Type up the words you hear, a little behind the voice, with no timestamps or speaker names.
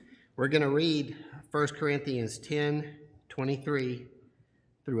We're going to read 1 Corinthians 10:23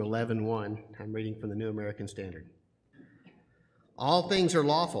 through 11:1. I'm reading from the New American Standard. All things are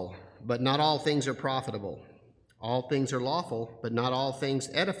lawful, but not all things are profitable. All things are lawful, but not all things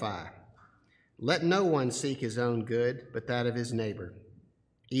edify. Let no one seek his own good, but that of his neighbor.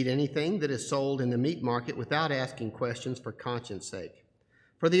 Eat anything that is sold in the meat market without asking questions for conscience sake.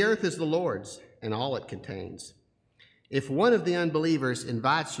 For the earth is the Lord's, and all it contains. If one of the unbelievers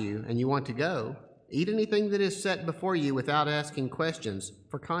invites you and you want to go, eat anything that is set before you without asking questions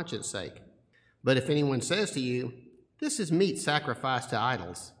for conscience sake. But if anyone says to you, "This is meat sacrificed to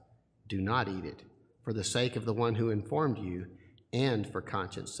idols," do not eat it, for the sake of the one who informed you and for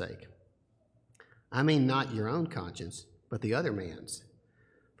conscience sake. I mean not your own conscience, but the other man's.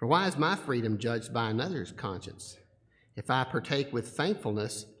 For why is my freedom judged by another's conscience? If I partake with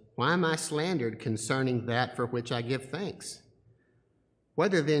thankfulness, why am I slandered concerning that for which I give thanks?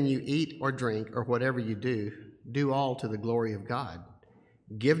 Whether then you eat or drink or whatever you do, do all to the glory of God.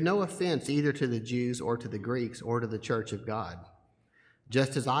 Give no offense either to the Jews or to the Greeks or to the church of God.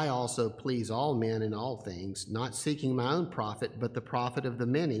 Just as I also please all men in all things, not seeking my own profit, but the profit of the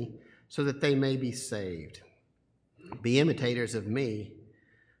many, so that they may be saved. Be imitators of me,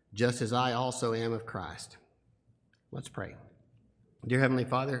 just as I also am of Christ. Let's pray. Dear Heavenly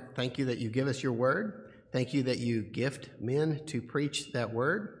Father, thank you that you give us your word. Thank you that you gift men to preach that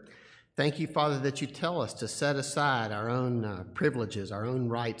word. Thank you, Father, that you tell us to set aside our own privileges, our own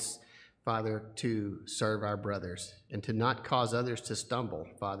rights, Father, to serve our brothers and to not cause others to stumble,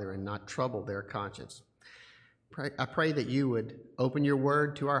 Father, and not trouble their conscience. I pray that you would open your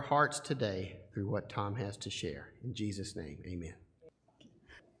word to our hearts today through what Tom has to share. In Jesus' name, amen.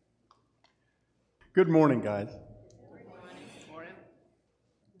 Good morning, guys.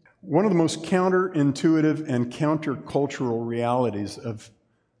 One of the most counterintuitive and countercultural realities of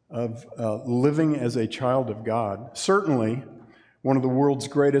living as a child of God, certainly one of the world's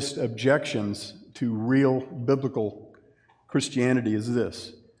greatest objections to real biblical Christianity is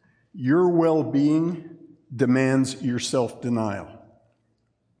this: your well-being demands your self-denial.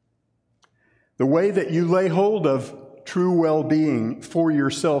 The way that you lay hold of true well-being for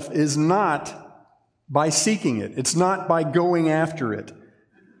yourself is not by seeking it. It's not by going after it.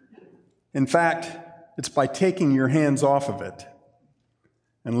 In fact, it's by taking your hands off of it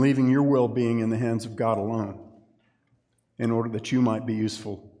and leaving your well-being in the hands of God alone in order that you might be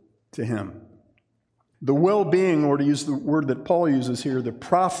useful to Him. The well-being, or to use the word that Paul uses here, the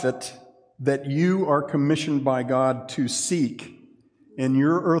profit that you are commissioned by God to seek in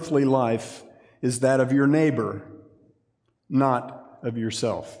your earthly life is that of your neighbor, not of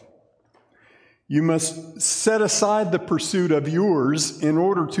yourself. You must set aside the pursuit of yours in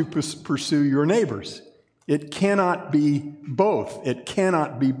order to pursue your neighbor's. It cannot be both. It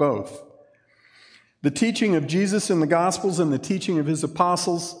cannot be both. The teaching of Jesus in the Gospels and the teaching of His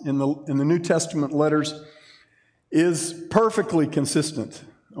apostles in the New Testament letters is perfectly consistent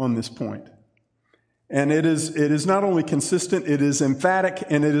on this point. And it is not only consistent, it is emphatic,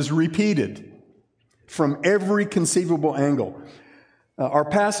 and it is repeated from every conceivable angle. Our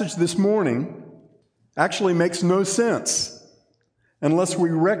passage this morning actually makes no sense unless we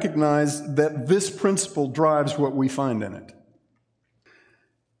recognize that this principle drives what we find in it.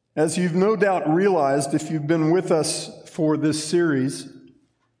 As you've no doubt realized if you've been with us for this series,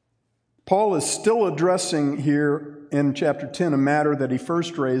 Paul is still addressing here in chapter 10 a matter that he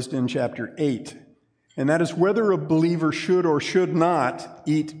first raised in chapter 8, and that is whether a believer should or should not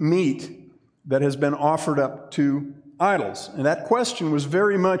eat meat that has been offered up to idols. And that question was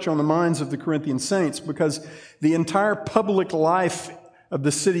very much on the minds of the Corinthian saints because the entire public life of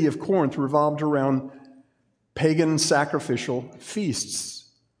the city of Corinth revolved around pagan sacrificial feasts.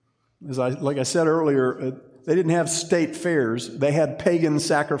 Like I said earlier, they didn't have state fairs. They had pagan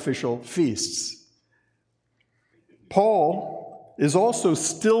sacrificial feasts. Paul is also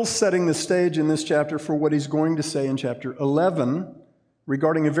still setting the stage in this chapter for what he's going to say in chapter 11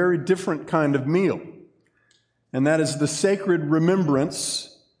 regarding a very different kind of meal. And that is the sacred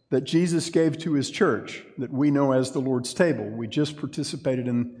remembrance that Jesus gave to His church, that we know as the Lord's table. We just participated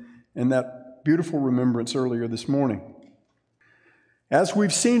in that beautiful remembrance earlier this morning. As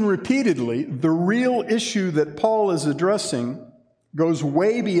we've seen repeatedly, the real issue that Paul is addressing goes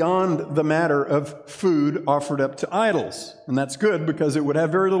way beyond the matter of food offered up to idols. And that's good because it would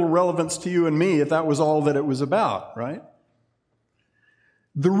have very little relevance to you and me if that was all that it was about, right?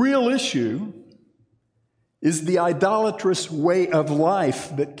 The real issue is the idolatrous way of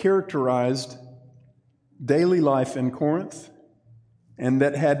life that characterized daily life in Corinth and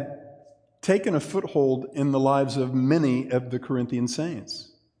that had taken a foothold in the lives of many of the Corinthian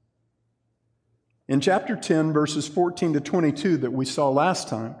saints. In chapter 10, verses 14 to 22 that we saw last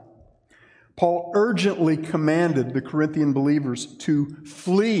time, Paul urgently commanded the Corinthian believers to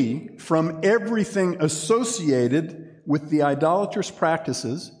flee from everything associated with the idolatrous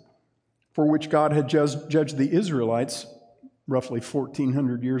practices for which God had judged the Israelites roughly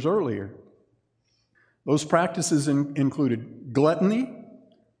 1,400 years earlier. Those practices included gluttony,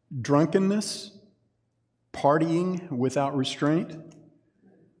 drunkenness, partying without restraint,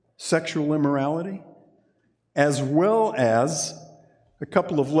 sexual immorality, as well as a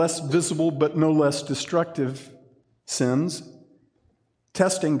couple of less visible but no less destructive sins: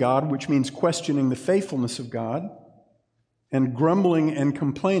 testing God, which means questioning the faithfulness of God, and grumbling and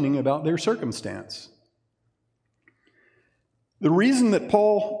complaining about their circumstance. The reason that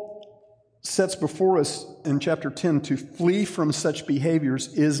Paul sets before us in chapter 10 to flee from such behaviors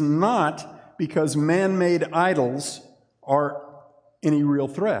is not because man-made idols are any real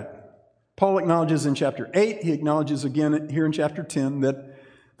threat. Paul acknowledges in chapter 8, he acknowledges again here in chapter 10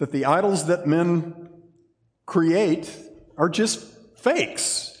 that the idols that men create are just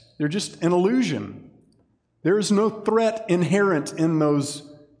fakes. They're just an illusion. There is no threat inherent in those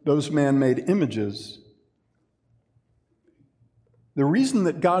man-made images. The reason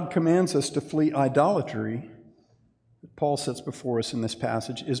that God commands us to flee idolatry, that Paul sets before us in this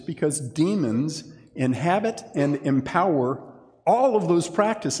passage, is because demons inhabit and empower all of those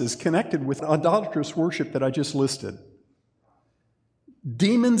practices connected with idolatrous worship that I just listed.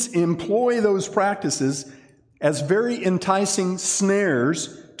 Demons employ those practices as very enticing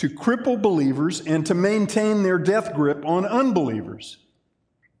snares to cripple believers and to maintain their death grip on unbelievers.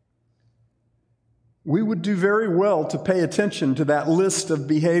 We would do very well to pay attention to that list of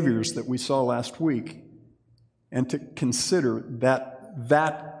behaviors that we saw last week and to consider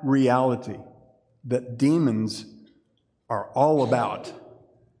that reality, that demons are all about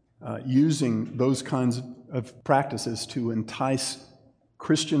using those kinds of practices to entice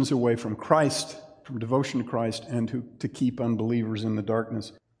Christians away from Christ, from devotion to Christ, and to keep unbelievers in the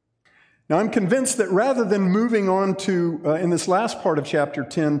darkness. Now, I'm convinced that rather than moving on to, in this last part of chapter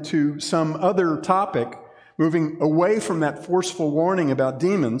 10, to some other topic, moving away from that forceful warning about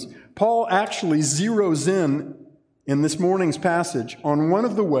demons, Paul actually zeroes in this morning's passage on one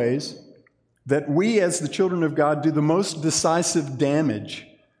of the ways that we as the children of God do the most decisive damage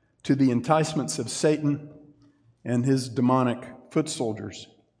to the enticements of Satan and his demonic foot soldiers.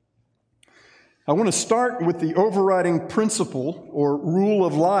 I want to start with the overriding principle or rule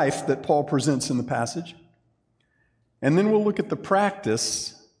of life that Paul presents in the passage, and then we'll look at the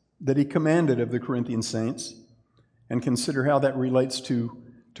practice that he commanded of the Corinthian saints and consider how that relates to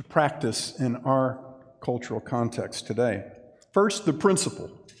practice in our cultural context today. First, the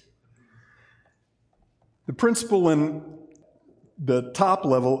principle. The principle in the top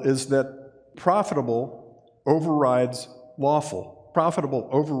level is that profitable overrides lawful. Profitable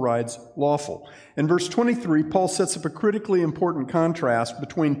overrides lawful. In verse 23, Paul sets up a critically important contrast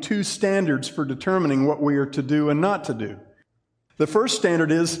between two standards for determining what we are to do and not to do. The first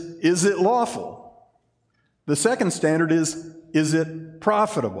standard is it lawful? The second standard is it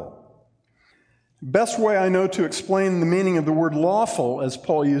profitable? Best way I know to explain the meaning of the word lawful, as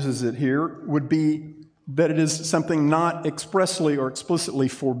Paul uses it here, would be that it is something not expressly or explicitly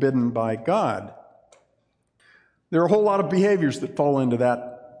forbidden by God. There are a whole lot of behaviors that fall into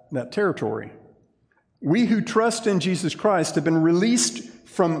that territory. We who trust in Jesus Christ have been released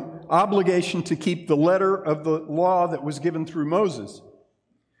from obligation to keep the letter of the law that was given through Moses.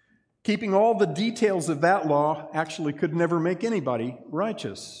 Keeping all the details of that law actually could never make anybody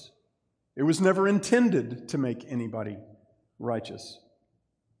righteous. It was never intended to make anybody righteous.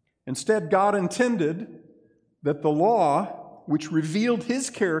 Instead, God intended that the law, which revealed His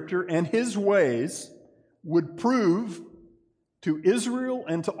character and His ways, would prove to Israel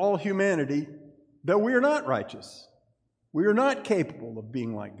and to all humanity that we are not righteous. We are not capable of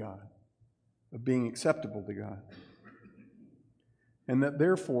being like God, of being acceptable to God. And that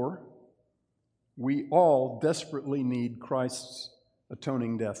therefore, we all desperately need Christ's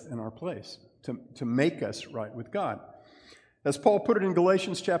atoning death in our place to make us right with God. As Paul put it in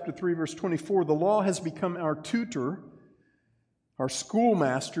Galatians chapter 3, verse 24, the law has become our tutor, our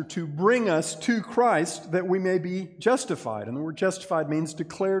schoolmaster, to bring us to Christ that we may be justified. And the word justified means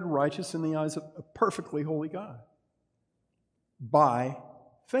declared righteous in the eyes of a perfectly holy God. By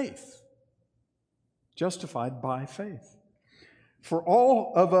faith. Justified by faith. For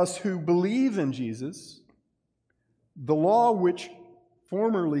all of us who believe in Jesus, the law which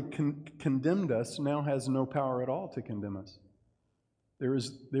formerly condemned us now has no power at all to condemn us. There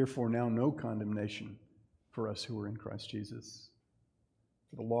is therefore now no condemnation for us who are in Christ Jesus.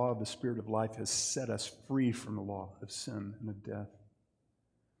 For the law of the Spirit of life has set us free from the law of sin and of death.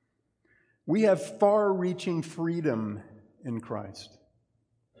 We have far-reaching freedom in Christ.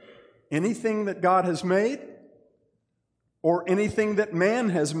 Anything that God has made, or anything that man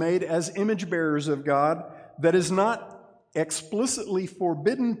has made as image bearers of God, that is not explicitly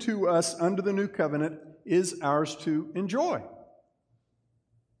forbidden to us under the new covenant, is ours to enjoy,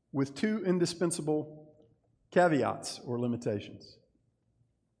 with two indispensable caveats or limitations.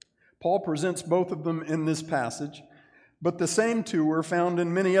 Paul presents both of them in this passage, but the same two are found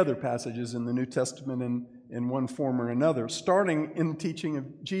in many other passages in the New Testament in one form or another, starting in the teaching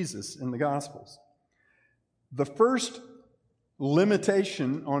of Jesus in the Gospels. The first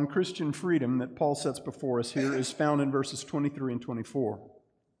limitation on Christian freedom that Paul sets before us here is found in verses 23 and 24.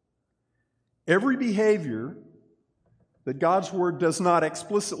 Every behavior that God's Word does not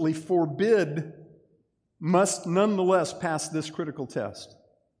explicitly forbid must nonetheless pass this critical test.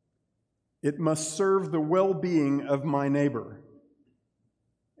 It must serve the well-being of my neighbor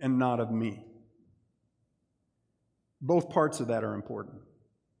and not of me. Both parts of that are important.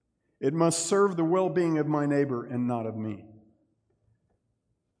 It must serve the well-being of my neighbor and not of me.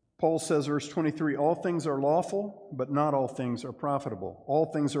 Paul says, verse 23, all things are lawful, but not all things are profitable. All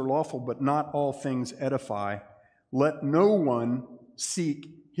things are lawful, but not all things edify. Let no one seek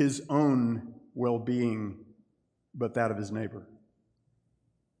his own well-being, but that of his neighbor.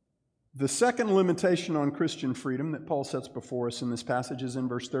 The second limitation on Christian freedom that Paul sets before us in this passage is in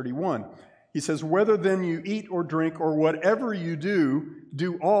verse 31. He says, whether then you eat or drink or whatever you do,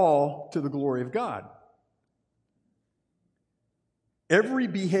 do all to the glory of God. Every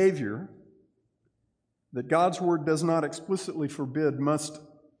behavior that God's Word does not explicitly forbid must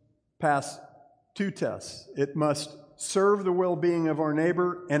pass two tests. It must serve the well-being of our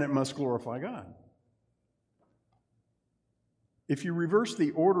neighbor, and it must glorify God. If you reverse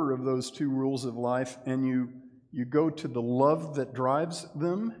the order of those two rules of life and you go to the love that drives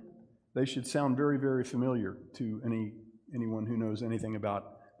them, they should sound very, very familiar to anyone who knows anything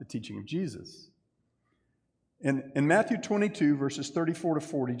about the teaching of Jesus. In Matthew 22, verses 34 to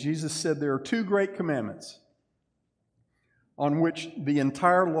 40, Jesus said there are two great commandments on which the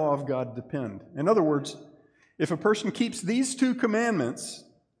entire law of God depend. In other words, if a person keeps these two commandments,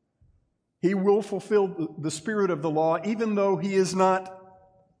 he will fulfill the spirit of the law, even though he is not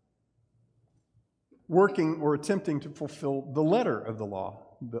working or attempting to fulfill the letter of the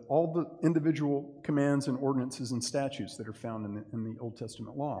law, all the individual commands and ordinances and statutes that are found in the Old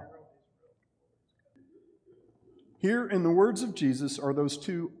Testament law. Here in the words of Jesus are those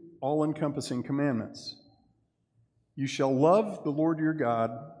two all-encompassing commandments. You shall love the Lord your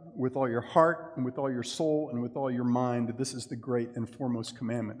God with all your heart and with all your soul and with all your mind. This is the great and foremost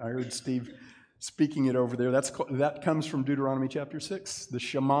commandment. I heard Steve speaking it over there. That comes from Deuteronomy chapter 6, the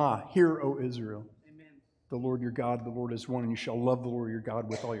Shema. Hear, O Israel. Amen. The Lord your God, the Lord is one, and you shall love the Lord your God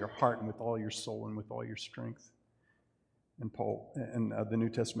with all your heart and with all your soul and with all your strength. And the New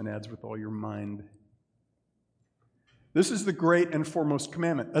Testament adds, with all your mind. This is the great and foremost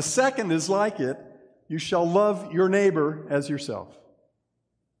commandment. A second is like it. You shall love your neighbor as yourself.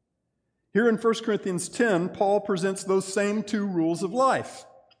 Here in 1 Corinthians 10, Paul presents those same two rules of life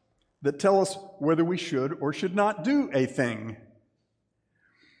that tell us whether we should or should not do a thing.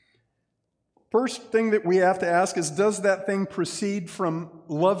 First thing that we have to ask is, does that thing proceed from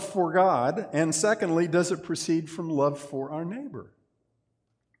love for God? And secondly, does it proceed from love for our neighbor?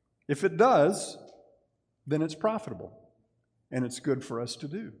 If it does, then it's profitable and it's good for us to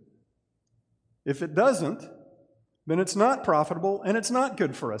do. If it doesn't, then it's not profitable and it's not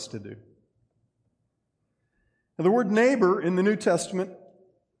good for us to do. Now, the word neighbor in the New Testament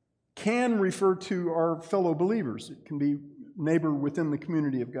can refer to our fellow believers. It can be neighbor within the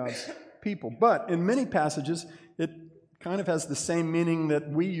community of God's people. But in many passages, it kind of has the same meaning that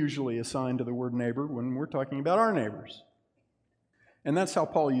we usually assign to the word neighbor when we're talking about our neighbors. And that's how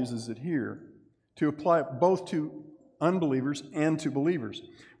Paul uses it here, to apply it both to unbelievers and to believers.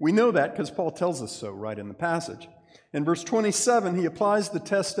 We know that because Paul tells us so right in the passage. In verse 27, he applies the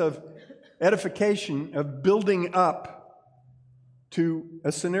test of edification, of building up, to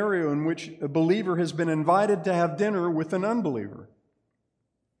a scenario in which a believer has been invited to have dinner with an unbeliever.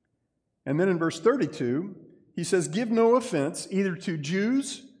 And then in verse 32, he says, give no offense either to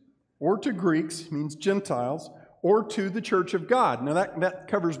Jews or to Greeks, means Gentiles, or to the church of God. Now that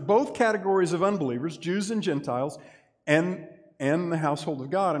covers both categories of unbelievers, Jews and Gentiles, and the household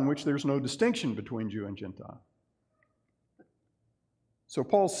of God, in which there's no distinction between Jew and Gentile. So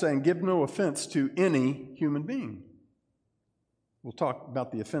Paul's saying, give no offense to any human being. We'll talk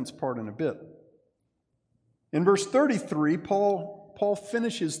about the offense part in a bit. In verse 33, Paul Paul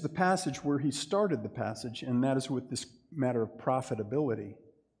finishes the passage where he started the passage, and that is with this matter of profitability.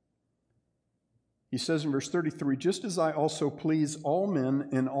 He says in verse 33, "Just as I also please all men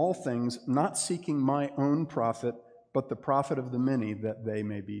in all things, not seeking my own profit, but the profit of the many, that they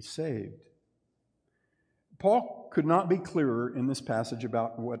may be saved." Paul could not be clearer in this passage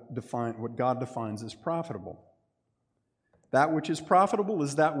about what God defines as profitable. That which is profitable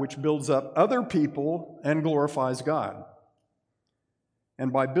is that which builds up other people and glorifies God.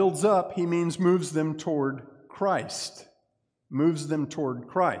 And by builds up, he means moves them toward Christ. Moves them toward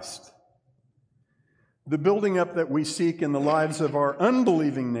Christ. The building up that we seek in the lives of our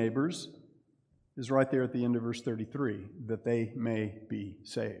unbelieving neighbors is right there at the end of verse 33, that they may be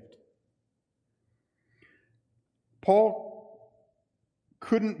saved. Paul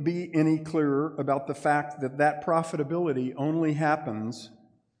couldn't be any clearer about the fact that that profitability only happens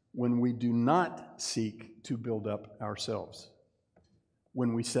when we do not seek to build up ourselves,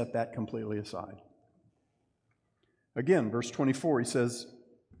 when we set that completely aside. Again, verse 24, he says,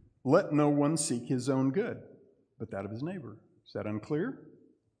 "Let no one seek his own good, but that of his neighbor." Is that unclear?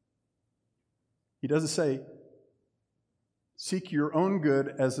 He doesn't say, seek your own good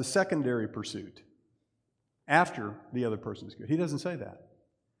as a secondary pursuit after the other person's good. He doesn't say that.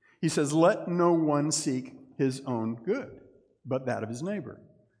 He says, let no one seek his own good, but that of his neighbor.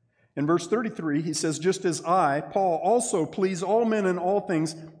 In verse 33, he says, "Just as I, Paul, also please all men in all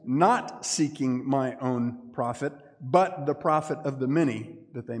things, not seeking my own profit, but the profit of the many,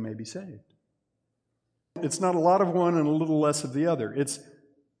 that they may be saved." It's not a lot of one and a little less of the other. It's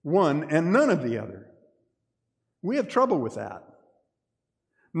one and none of the other. We have trouble with that.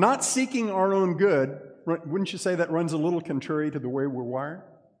 Not seeking our own good, wouldn't you say that runs a little contrary to the way we're wired?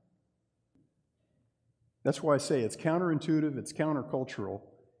 That's why I say it's counterintuitive, it's countercultural,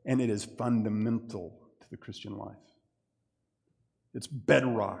 and it is fundamental to the Christian life. It's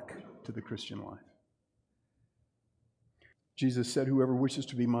bedrock to the Christian life. Jesus said, "Whoever wishes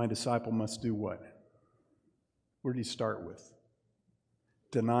to be my disciple must do what?" Where did he start with?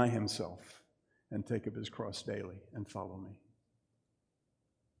 Deny himself and take up his cross daily and follow me.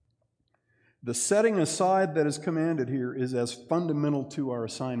 The setting aside that is commanded here is as fundamental to our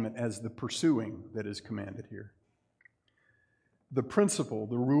assignment as the pursuing that is commanded here. The principle,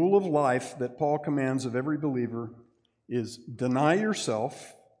 the rule of life that Paul commands of every believer is deny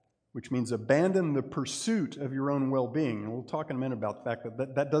yourself, which means abandon the pursuit of your own well-being. And we'll talk in a minute about the fact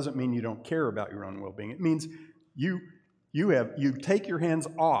that that doesn't mean you don't care about your own well-being. It means you take your hands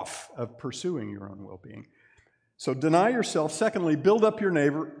off of pursuing your own well-being. So deny yourself. Secondly, build up your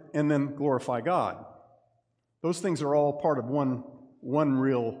neighbor, and then glorify God. Those things are all part of one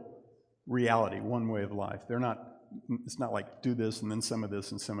real reality, one way of life. It's not like do this and then some of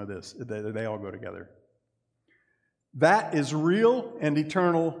this and some of this. They all go together. That is real and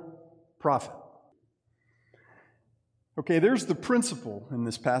eternal profit. Okay, there's the principle in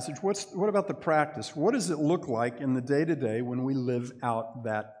this passage. What about the practice? What does it look like in the day-to-day when we live out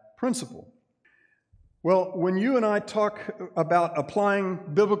that principle? Well, when you and I talk about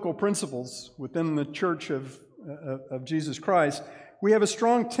applying biblical principles within the church of Jesus Christ, we have a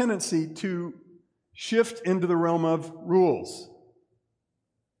strong tendency to shift into the realm of rules.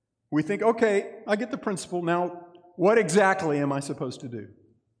 We think, okay, I get the principle. Now, what exactly am I supposed to do?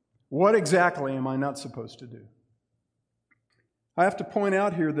 What exactly am I not supposed to do? I have to point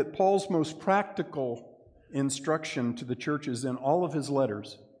out here that Paul's most practical instruction to the churches in all of his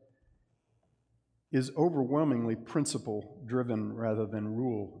letters is overwhelmingly principle-driven rather than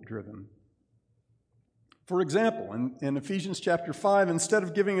rule-driven. For example, in Ephesians chapter 5, instead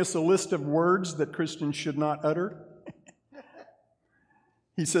of giving us a list of words that Christians should not utter,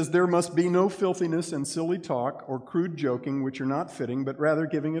 he says, "There must be no filthiness and silly talk or crude joking, which are not fitting, but rather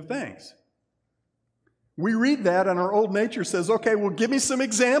giving of thanks." We read that and our old nature says, okay, well, give me some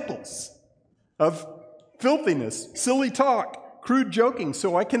examples of filthiness, silly talk, crude joking,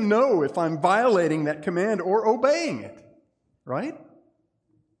 so I can know if I'm violating that command or obeying it, right?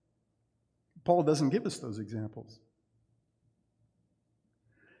 Paul doesn't give us those examples.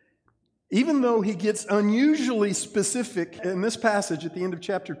 Even though he gets unusually specific in this passage at the end of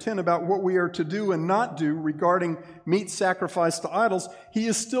chapter 10 about what we are to do and not do regarding meat sacrificed to idols, he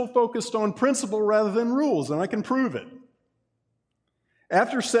is still focused on principle rather than rules, and I can prove it.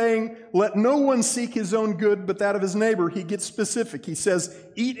 After saying, let no one seek his own good but that of his neighbor, he gets specific. He says,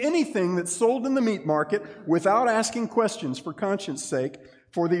 eat anything that's sold in the meat market without asking questions for conscience sake,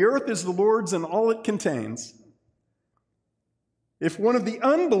 for the earth is the Lord's and all it contains. If one of the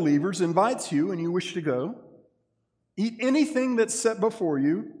unbelievers invites you and you wish to go, eat anything that's set before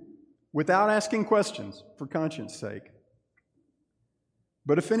you without asking questions for conscience sake.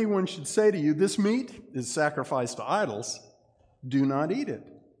 But if anyone should say to you, this meat is sacrificed to idols, do not eat it,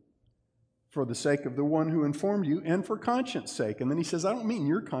 for the sake of the one who informed you and for conscience sake. And then he says, I don't mean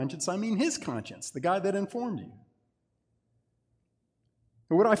your conscience, I mean his conscience, the guy that informed you.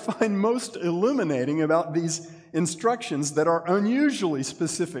 And what I find most illuminating about these instructions that are unusually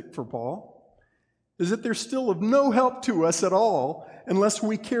specific for Paul is that they're still of no help to us at all unless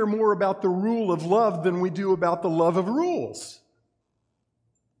we care more about the rule of love than we do about the love of rules.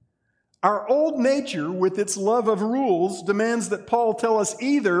 Our old nature, with its love of rules, demands that Paul tell us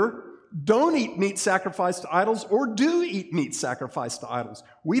either don't eat meat sacrificed to idols or do eat meat sacrificed to idols.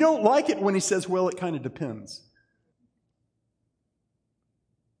 We don't like it when he says, well, it kind of depends.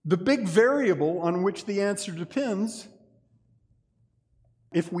 The big variable on which the answer depends,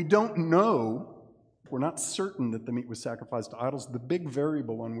 if we don't know, if we're not certain that the meat was sacrificed to idols, the big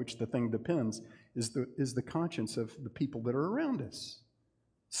variable on which the thing depends is the conscience of the people that are around us.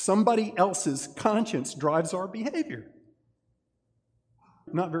 Somebody else's conscience drives our behavior.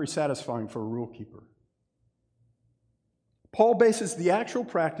 Not very satisfying for a rule keeper. Paul bases the actual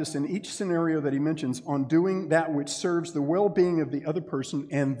practice in each scenario that he mentions on doing that which serves the well-being of the other person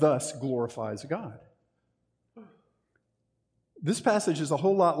and thus glorifies God. This passage is a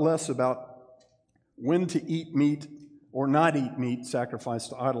whole lot less about when to eat meat or not eat meat sacrificed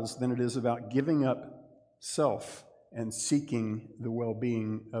to idols than it is about giving up self and seeking the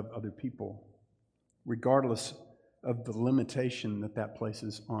well-being of other people, regardless of the limitation that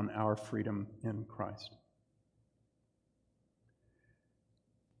places on our freedom in Christ.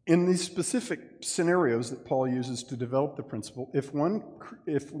 In these specific scenarios that Paul uses to develop the principle, if one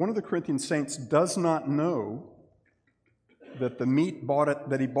of the Corinthian saints does not know that the meat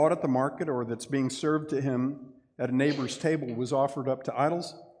that he bought at the market or that's being served to him at a neighbor's table was offered up to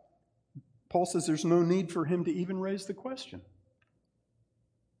idols, Paul says there's no need for him to even raise the question.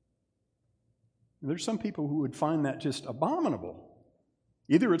 There's some people who would find that just abominable.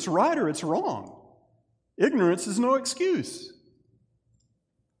 Either it's right or it's wrong. Ignorance is no excuse.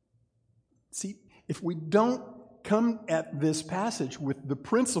 See, if we don't come at this passage with the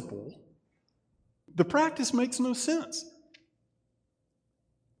principle, the practice makes no sense.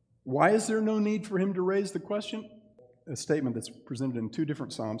 Why is there no need for him to raise the question? A statement that's presented in two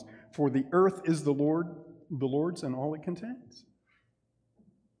different Psalms. For the earth is the Lord's and all it contains.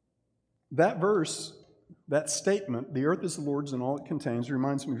 That verse, that statement, the earth is the Lord's and all it contains,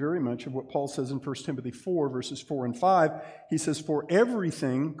 reminds me very much of what Paul says in 1 Timothy 4, verses 4 and 5. He says, for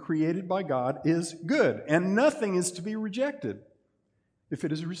everything created by God is good, and nothing is to be rejected if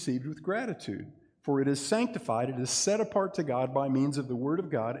it is received with gratitude. For it is sanctified, it is set apart to God by means of the word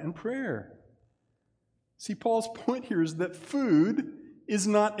of God and prayer. See, Paul's point here is that food is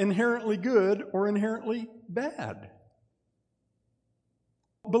not inherently good or inherently bad.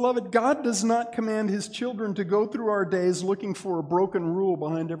 Beloved, God does not command his children to go through our days looking for a broken rule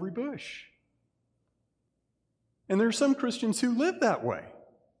behind every bush. And there are some Christians who live that way.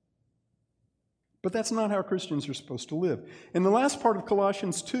 But that's not how Christians are supposed to live. In the last part of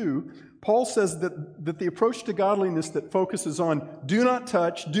Colossians 2, Paul says that the approach to godliness that focuses on do not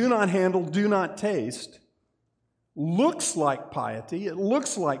touch, do not handle, do not taste, looks like piety, it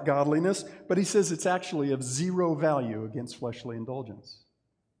looks like godliness, but he says it's actually of zero value against fleshly indulgence.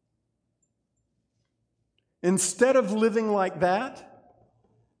 Instead of living like that,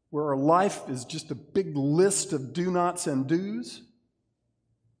 where our life is just a big list of do-nots and do's,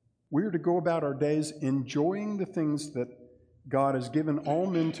 we are to go about our days enjoying the things that God has given all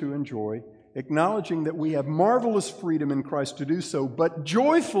men to enjoy, acknowledging that we have marvelous freedom in Christ to do so, but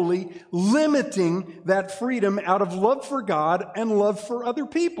joyfully limiting that freedom out of love for God and love for other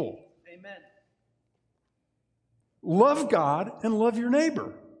people. Amen. Love God and love your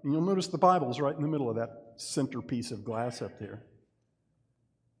neighbor. And you'll notice the Bible is right in the middle of that centerpiece of glass up there.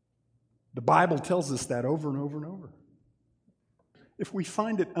 The Bible tells us that over and over and over. If we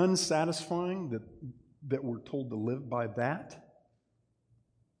find it unsatisfying that we're told to live by that,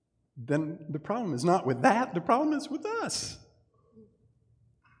 then the problem is not with that, the problem is with us.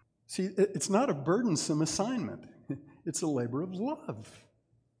 See, it's not a burdensome assignment. It's a labor of love.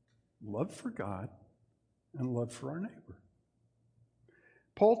 Love for God and love for our neighbor.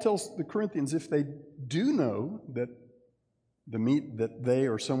 Paul tells the Corinthians if they do know that the meat that they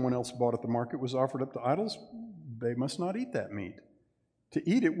or someone else bought at the market was offered up to idols, they must not eat that meat. To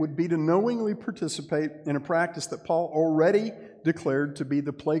eat it would be to knowingly participate in a practice that Paul already declared to be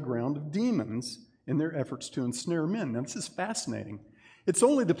the playground of demons in their efforts to ensnare men. Now, this is fascinating. It's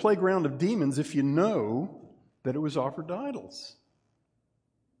only the playground of demons if you know that it was offered to idols.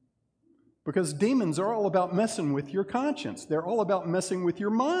 Because demons are all about messing with your conscience. They're all about messing with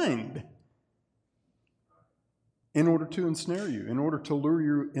your mind in order to ensnare you, in order to lure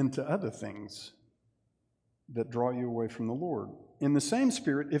you into other things that draw you away from the Lord. In the same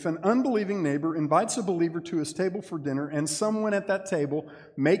spirit, if an unbelieving neighbor invites a believer to his table for dinner and someone at that table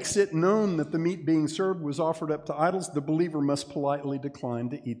makes it known that the meat being served was offered up to idols, the believer must politely decline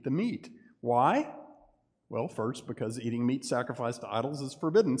to eat the meat. Why? Well, first, because eating meat sacrificed to idols is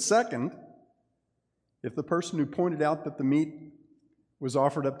forbidden. Second, if the person who pointed out that the meat was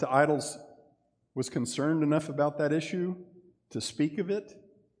offered up to idols was concerned enough about that issue to speak of it,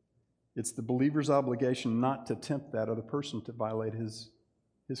 it's the believer's obligation not to tempt that other person to violate his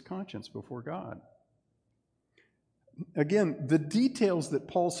conscience before God. Again, the details that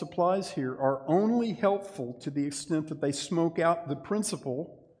Paul supplies here are only helpful to the extent that they smoke out the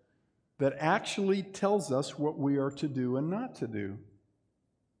principle that actually tells us what we are to do and not to do.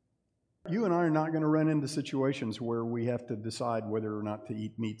 You and I are not going to run into situations where we have to decide whether or not to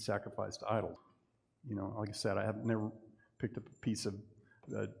eat meat sacrificed to idols. You know, like I said, I have never picked up a piece of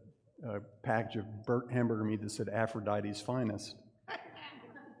a package of burnt hamburger meat that said Aphrodite's finest.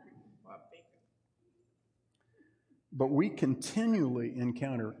 But we continually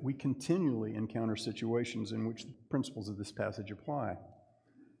encounter situations in which the principles of this passage apply.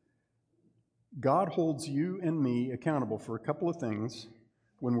 God holds you and me accountable for a couple of things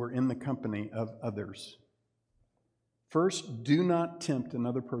when we're in the company of others. First, do not tempt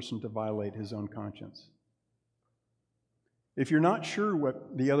another person to violate his own conscience. If you're not sure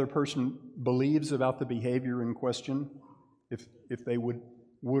what the other person believes about the behavior in question, if they would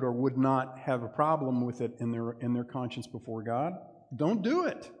or would not have a problem with it in their conscience before God, don't do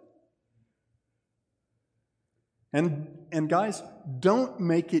it. And guys, don't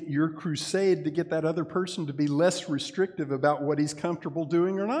make it your crusade to get that other person to be less restrictive about what he's comfortable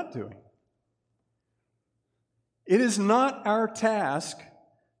doing or not doing. It is not our task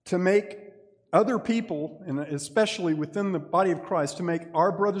to make other people, and especially within the body of Christ, to make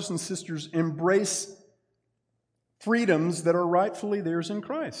our brothers and sisters embrace freedoms that are rightfully theirs in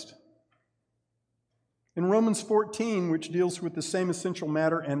Christ. In Romans 14, which deals with the same essential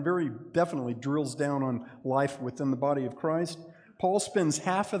matter and very definitely drills down on life within the body of Christ, Paul spends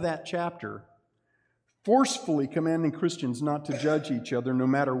half of that chapter forcefully commanding Christians not to judge each other no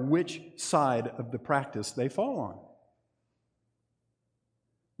matter which side of the practice they fall on.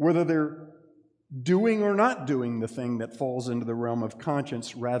 Whether they're doing or not doing the thing that falls into the realm of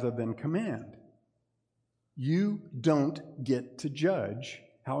conscience rather than command. You don't get to judge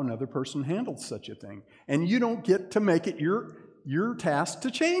how another person handles such a thing. And you don't get to make it your task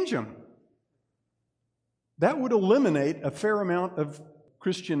to change them. That would eliminate a fair amount of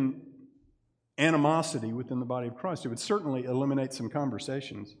Christian animosity within the body of Christ. It would certainly eliminate some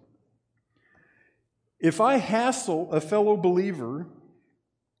conversations. If I hassle a fellow believer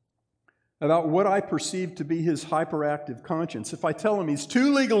about what I perceive to be his hyperactive conscience, if I tell him he's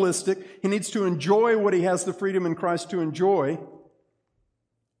too legalistic, he needs to enjoy what he has the freedom in Christ to enjoy,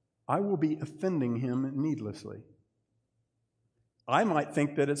 I will be offending him needlessly. I might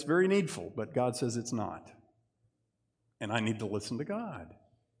think that it's very needful, but God says it's not. And I need to listen to God.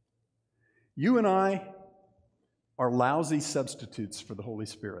 You and I are lousy substitutes for the Holy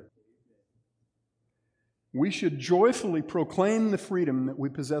Spirit. We should joyfully proclaim the freedom that we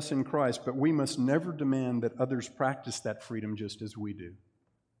possess in Christ, but we must never demand that others practice that freedom just as we do.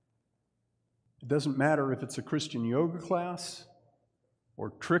 It doesn't matter if it's a Christian yoga class,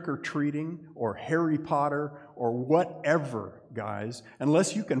 or trick-or-treating, or Harry Potter, or whatever, guys.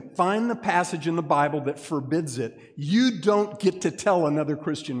 Unless you can find the passage in the Bible that forbids it, you don't get to tell another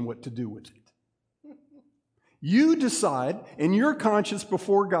Christian what to do with it. You decide in your conscience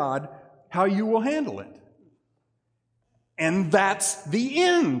before God how you will handle it. And that's the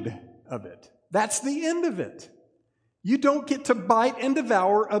end of it. That's the end of it. You don't get to bite and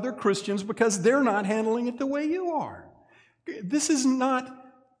devour other Christians because they're not handling it the way you are. This is not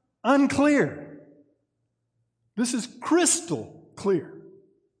unclear. This is crystal clear.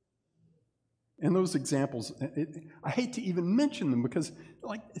 And those examples, I hate to even mention them because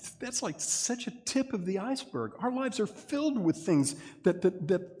that's like such a tip of the iceberg. Our lives are filled with things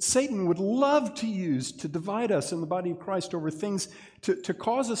that Satan would love to use to divide us in the body of Christ over things, to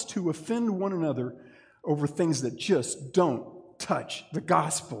cause us to offend one another over things that just don't touch the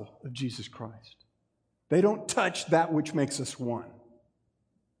gospel of Jesus Christ. They don't touch that which makes us one.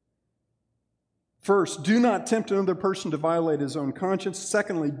 First, do not tempt another person to violate his own conscience.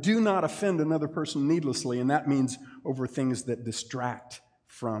 Secondly, do not offend another person needlessly, and that means over things that distract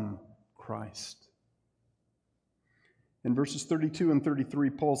from Christ. In verses 32 and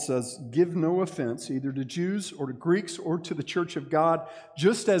 33, Paul says, "Give no offense either to Jews or to Greeks or to the church of God,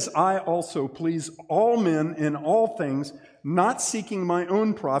 just as I also please all men in all things, not seeking my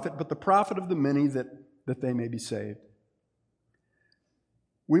own profit, but the profit of the many, that they may be saved."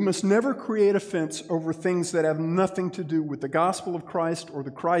 We must never create offense over things that have nothing to do with the gospel of Christ or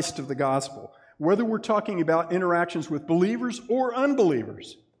the Christ of the gospel, whether we're talking about interactions with believers or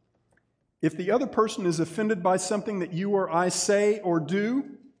unbelievers. If the other person is offended by something that you or I say or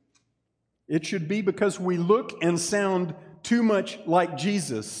do, it should be because we look and sound too much like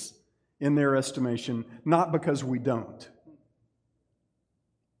Jesus in their estimation, not because we don't.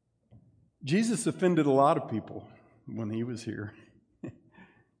 Jesus offended a lot of people when he was here.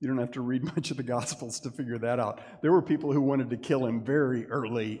 You don't have to read much of the Gospels to figure that out. There were people who wanted to kill him very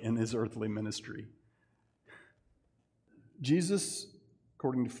early in his earthly ministry. Jesus,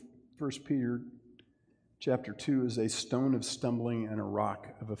 according to 1 Peter chapter 2, is a stone of stumbling and a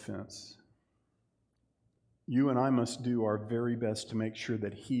rock of offense. You and I must do our very best to make sure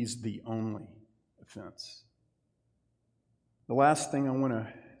that he's the only offense. The last thing I want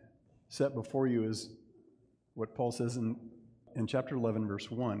to set before you is what Paul says in chapter 11, verse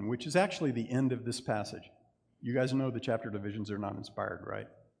 1, which is actually the end of this passage. You guys know the chapter divisions are not inspired, right?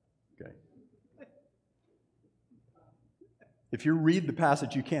 Okay. If you read the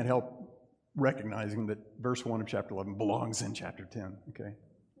passage, you can't help recognizing that verse 1 of chapter 11 belongs in chapter 10, okay?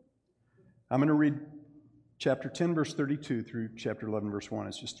 I'm going to read chapter 10, verse 32 through chapter 11, verse 1.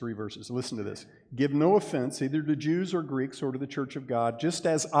 It's just 3 verses. Listen to this. "Give no offense either to Jews or Greeks or to the church of God, just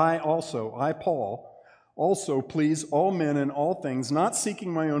as I, Paul, also please all men in all things, not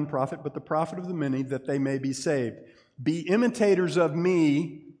seeking my own profit, but the profit of the many, that they may be saved. Be imitators of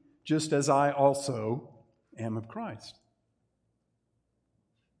me, just as I also am of Christ."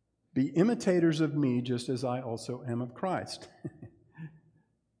 Be imitators of me, just as I also am of Christ.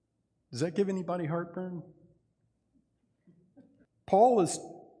 Does that give anybody heartburn? Paul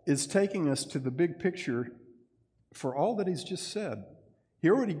is taking us to the big picture for all that he's just said. He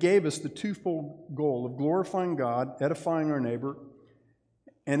already gave us the twofold goal of glorifying God, edifying our neighbor,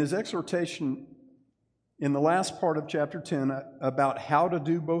 and his exhortation in the last part of chapter 10 about how to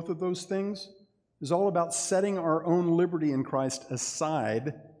do both of those things is all about setting our own liberty in Christ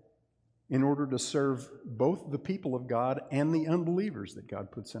aside in order to serve both the people of God and the unbelievers that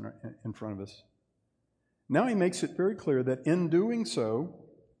God puts in front of us. Now he makes it very clear that in doing so,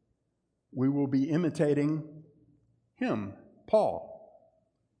 we will be imitating him, Paul,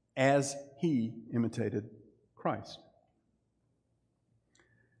 as he imitated Christ.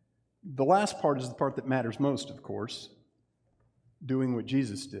 The last part is the part that matters most, of course, doing what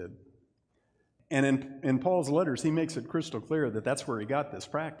Jesus did. And in Paul's letters, he makes it crystal clear that that's where he got this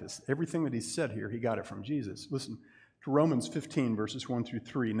practice. Everything that he said here, he got it from Jesus. Listen to Romans 15, verses 1 through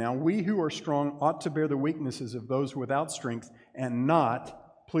 3. "Now we who are strong ought to bear the weaknesses of those without strength and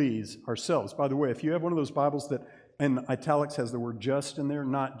not please ourselves." By the way, if you have one of those Bibles that in italics has the word just in there,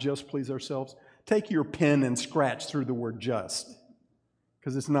 not just please ourselves, take your pen and scratch through the word just,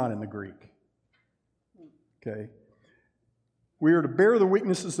 because it's not in the Greek. Okay? We are to bear the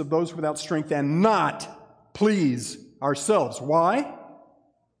weaknesses of those without strength and not please ourselves. Why?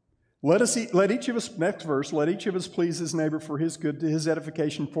 Let each of us, next verse, let each of us please his neighbor for his good, to his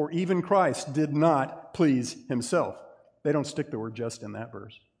edification, for even Christ did not please himself. They don't stick the word just in that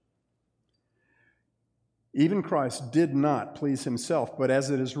verse. Even Christ did not please himself, but as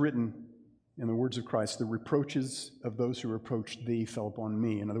it is written in the words of Christ, "The reproaches of those who reproached thee fell upon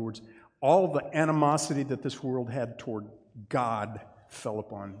me." In other words, all the animosity that this world had toward God fell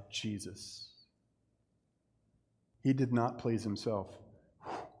upon Jesus. He did not please himself.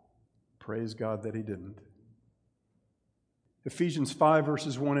 Praise God that he didn't. Ephesians 5,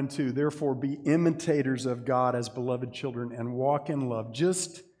 verses 1 and 2, "Therefore be imitators of God as beloved children and walk in love,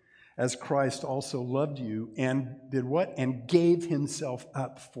 just as Christ also loved you and did what? And gave himself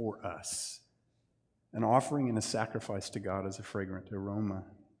up for us, an offering and a sacrifice to God as a fragrant aroma."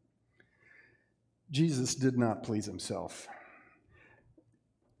 Jesus did not please himself.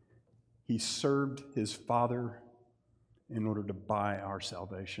 He served his Father in order to buy our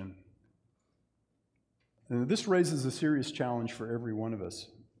salvation. And this raises a serious challenge for every one of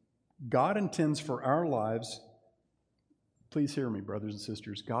us. God intends for our lives, please hear me, brothers and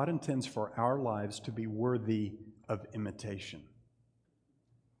sisters, God intends for our lives to be worthy of imitation,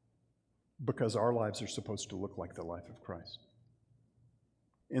 because our lives are supposed to look like the life of Christ.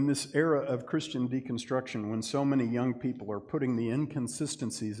 In this era of Christian deconstruction, when so many young people are putting the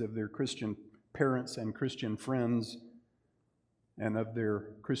inconsistencies of their Christian parents and Christian friends and of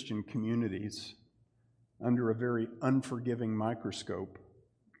their Christian communities under a very unforgiving microscope,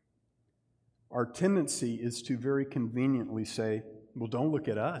 our tendency is to very conveniently say, well, don't look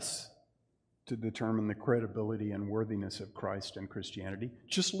at us to determine the credibility and worthiness of Christ and Christianity.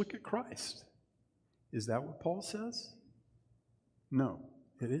 Just look at Christ. Is that what Paul says? No,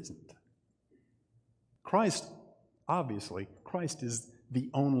 it isn't. Christ is the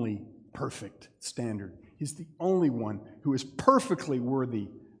only perfect standard. He's the only one who is perfectly worthy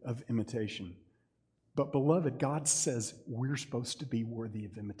of imitation. But beloved, God says we're supposed to be worthy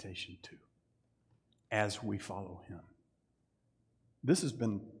of imitation too, as we follow Him.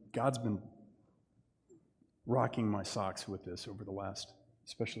 God's been rocking my socks with this over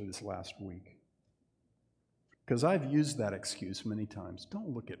especially this last week. Because I've used that excuse many times. Don't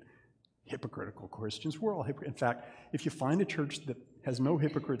look at hypocritical Christians. We're all hypocrites. In fact, if you find a church that has no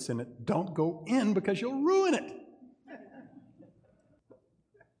hypocrites in it, don't go in because you'll ruin it.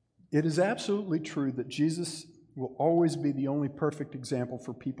 It is absolutely true that Jesus will always be the only perfect example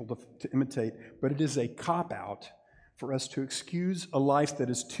for people to imitate, but it is a cop-out for us to excuse a life that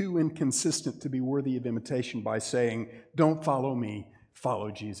is too inconsistent to be worthy of imitation by saying, don't follow me,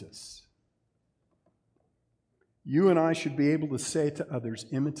 follow Jesus. You and I should be able to say to others,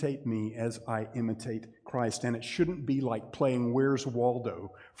 imitate me as I imitate Christ. And it shouldn't be like playing Where's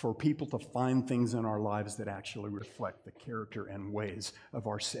Waldo for people to find things in our lives that actually reflect the character and ways of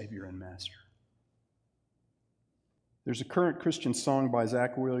our Savior and Master. There's a current Christian song by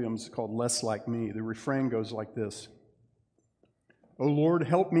Zach Williams called Less Like Me. The refrain goes like this. Oh Lord,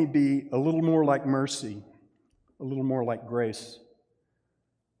 help me be a little more like mercy, a little more like grace,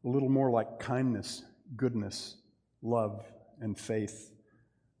 a little more like kindness, goodness, love, and faith,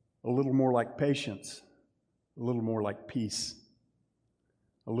 a little more like patience, a little more like peace,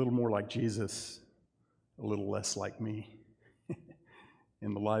 a little more like Jesus, a little less like me.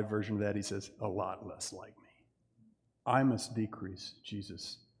 In the live version of that, he says, a lot less like me. I must decrease,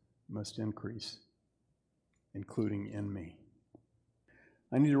 Jesus must increase, including in me.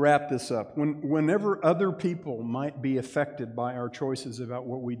 I need to wrap this up. Whenever other people might be affected by our choices about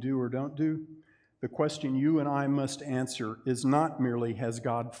what we do or don't do, the question you and I must answer is not merely, has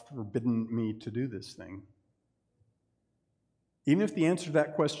God forbidden me to do this thing? Even if the answer to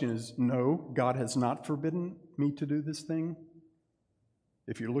that question is no, God has not forbidden me to do this thing,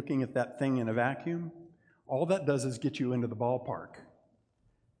 if you're looking at that thing in a vacuum, all that does is get you into the ballpark.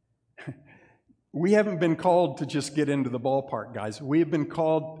 We haven't been called to just get into the ballpark, guys. We have been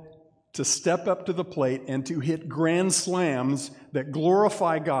called to step up to the plate and to hit grand slams that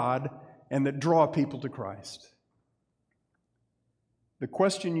glorify God and that draw people to Christ. The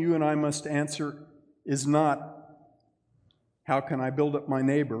question you and I must answer is not, how can I build up my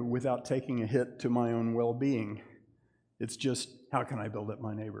neighbor without taking a hit to my own well-being? It's just, how can I build up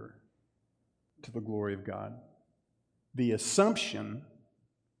my neighbor to the glory of God? The assumption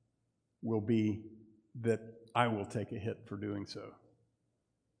will be that I will take a hit for doing so,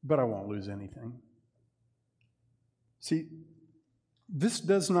 but I won't lose anything. See, this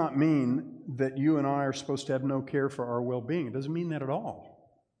does not mean that you and I are supposed to have no care for our well-being. It doesn't mean that at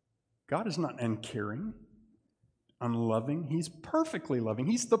all. God is not uncaring, unloving. He's perfectly loving.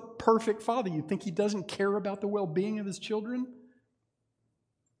 He's the perfect Father. You think He doesn't care about the well-being of His children?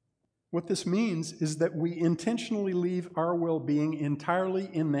 What this means is that we intentionally leave our well-being entirely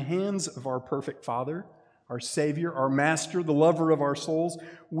in the hands of our perfect Father, our Savior, our Master, the lover of our souls.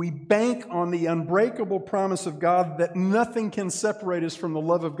 We bank on the unbreakable promise of God that nothing can separate us from the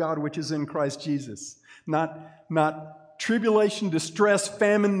love of God which is in Christ Jesus. Not tribulation, distress,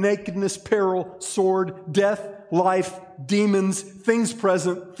 famine, nakedness, peril, sword, death, life, demons, things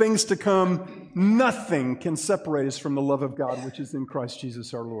present, things to come. Nothing can separate us from the love of God which is in Christ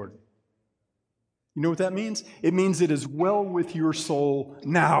Jesus our Lord. You know what that means? It means it is well with your soul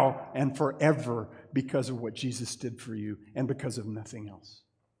now and forever because of what Jesus did for you and because of nothing else.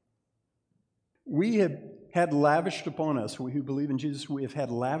 We have had lavished upon us, we who believe in Jesus, we have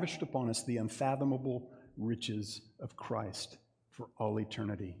had lavished upon us the unfathomable riches of Christ for all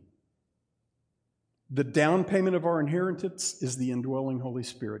eternity. The down payment of our inheritance is the indwelling Holy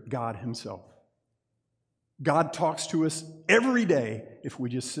Spirit, God Himself. God talks to us every day if we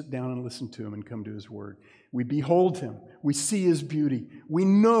just sit down and listen to Him and come to His Word. We behold Him. We see His beauty. We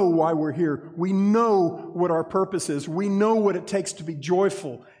know why we're here. We know what our purpose is. We know what it takes to be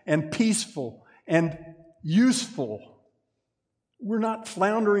joyful and peaceful and useful. We're not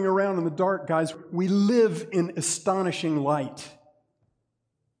floundering around in the dark, guys. We live in astonishing light.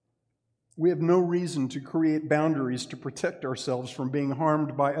 We have no reason to create boundaries to protect ourselves from being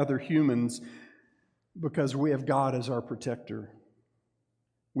harmed by other humans because we have God as our protector.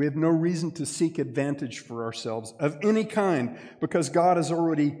 We have no reason to seek advantage for ourselves of any kind because God has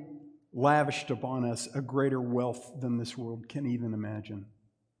already lavished upon us a greater wealth than this world can even imagine.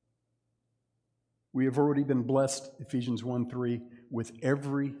 We have already been blessed, Ephesians 1:3, with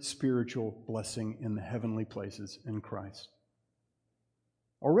every spiritual blessing in the heavenly places in Christ.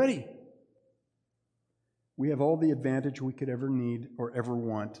 Already. We have all the advantage we could ever need or ever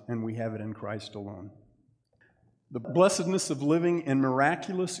want, and we have it in Christ alone. The blessedness of living in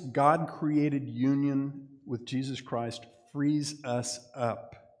miraculous, God-created union with Jesus Christ frees us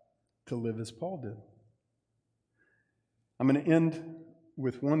up to live as Paul did. I'm going to end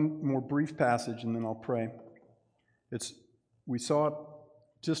with one more brief passage, and then I'll pray. We saw it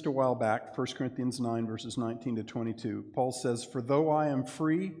just a while back, 1 Corinthians 9, verses 19 to 22. Paul says, "For though I am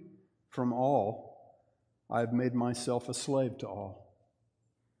free from all, I have made myself a slave to all,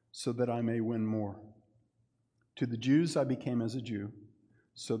 so that I may win more. To the Jews I became as a Jew,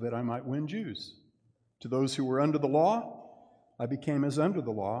 so that I might win Jews. To those who were under the law, I became as under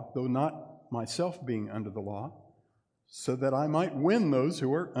the law, though not myself being under the law, so that I might win those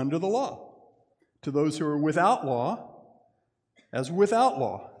who are under the law. To those who are without law, as without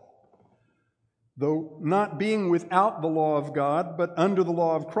law, though not being without the law of God, but under the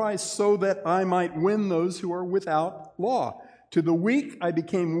law of Christ, so that I might win those who are without law. To the weak I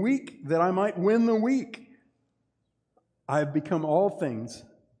became weak, that I might win the weak. I have become all things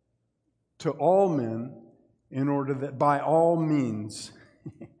to all men, in order that by all means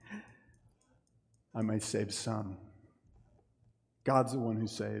I may save some." God's the one who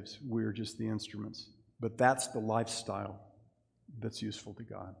saves. We're just the instruments. But that's the lifestyle that's useful to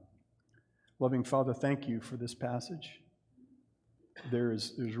God. Loving Father, thank you for this passage.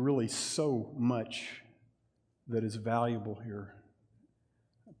 There's really so much that is valuable here.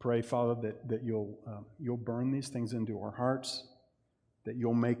 I pray, Father, that you'll burn these things into our hearts, that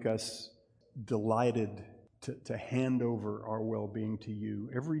you'll make us delighted to hand over our well-being to you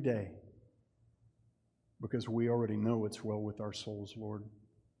every day, because we already know it's well with our souls, Lord.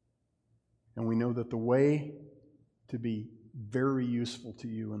 And we know that the way to be very useful to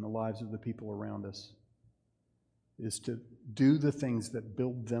you in the lives of the people around us is to do the things that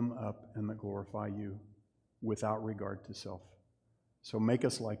build them up and that glorify you without regard to self. So make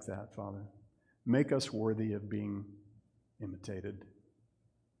us like that, Father. Make us worthy of being imitated,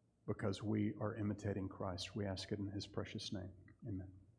 because we are imitating Christ. We ask it in his precious name. Amen.